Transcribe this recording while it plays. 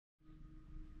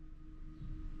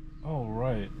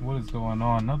is going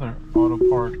on? Another auto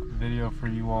park video for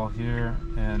you all here,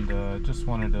 and just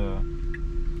wanted to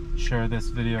share this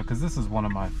video because this is one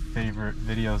of my favorite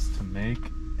videos to make,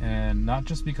 and not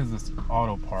just because it's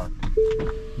auto park,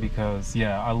 because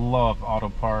yeah, I love auto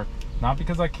park, not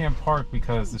because I can't park,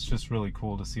 because it's just really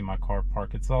cool to see my car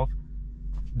park itself.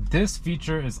 This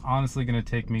feature is honestly going to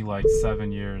take me like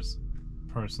 7 years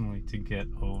personally to get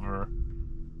over.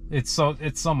 It's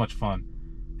so much fun.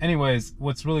 Anyways,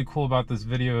 what's really cool about this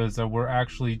video is that we're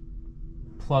actually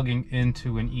plugging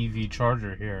into an EV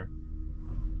charger here.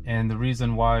 And the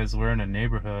reason why is we're in a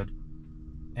neighborhood,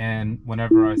 and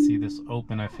whenever I see this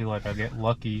open, I feel like I get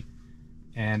lucky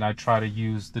and I try to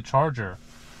use the charger.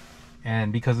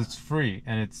 And because it's free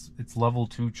and it's level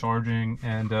 2 charging,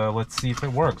 and let's see if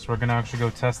it works. We're gonna actually go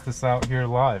test this out here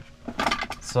live.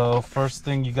 So first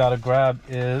thing you gotta grab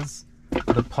is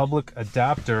the public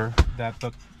adapter that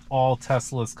all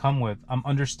Teslas come with. I'm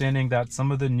understanding that some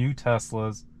of the new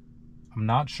Teslas, I'm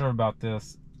not sure about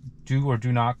this, do or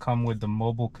do not come with the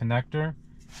mobile connector.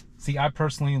 See, I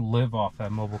personally live off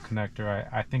that mobile connector.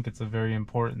 I think it's a very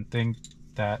important thing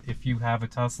that if you have a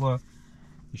Tesla,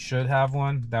 you should have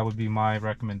one. That would be my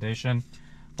recommendation.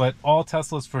 But all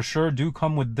Teslas for sure do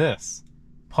come with this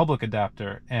public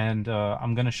adapter, and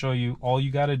I'm going to show you. All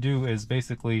you got to do is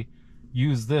basically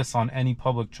use this on any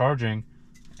public charging,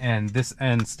 and this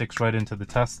end sticks right into the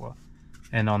Tesla,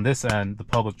 and on this end the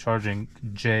public charging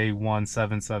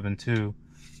J1772,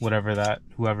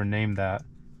 whoever named that,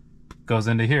 goes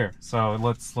into here. So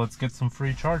let's get some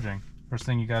free charging. First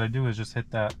thing you got to do is just hit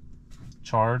that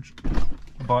charge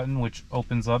button, which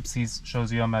opens up,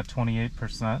 shows you I'm at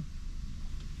 28%,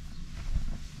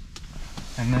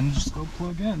 and then just go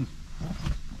plug in.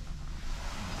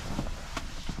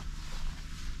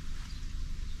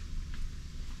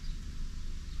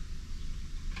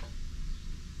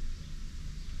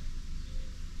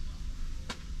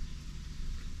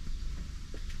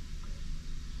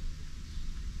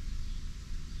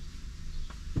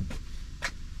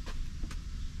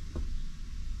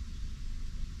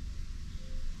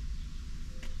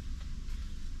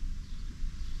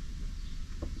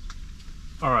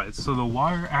 Alright, so the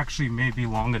wire actually may be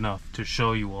long enough to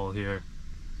show you all here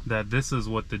that this is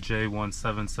what the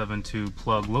J1772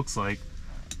 plug looks like,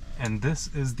 and this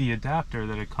is the adapter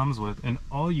that it comes with. And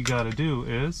all you gotta do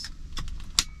is,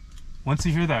 once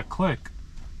you hear that click,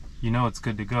 you know it's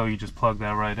good to go. You just plug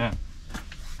that right in.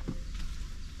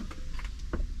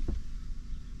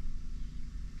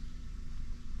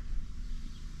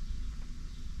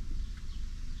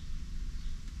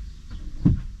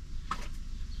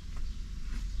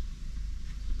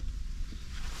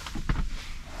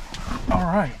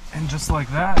 Alright, and just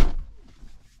like that,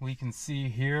 we can see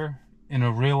here in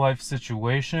a real life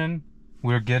situation,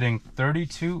 we're getting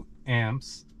 32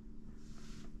 amps.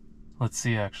 Let's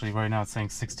see, actually, right now it's saying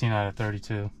 16 out of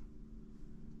 32.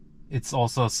 It's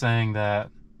also saying that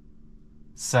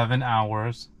 7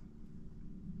 hours.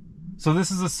 So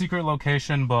this is a secret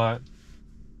location, but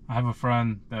I have a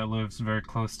friend that lives very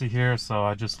close to here, so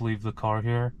I just leave the car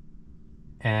here.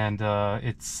 And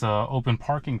it's open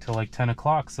parking till like 10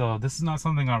 o'clock, so this is not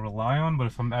something I rely on, but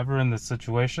if I'm ever in this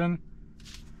situation,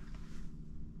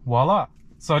 voila.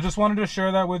 So I just wanted to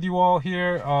share that with you all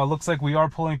here. Looks like we are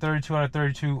pulling 32 out of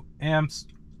 32 amps,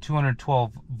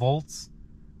 212 volts,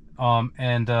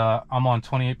 and I'm on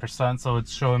 28%, so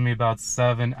it's showing me about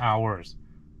 7 hours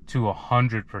to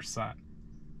 100%.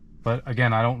 But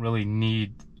again, I don't really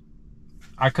need,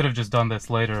 I could have just done this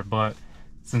later, but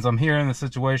since I'm here in the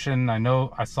situation,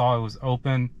 I saw it was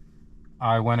open,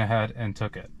 I went ahead and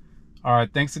took it.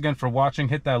 Alright, thanks again for watching.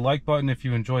 Hit that like button if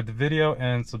you enjoyed the video,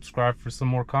 and subscribe for some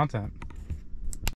more content.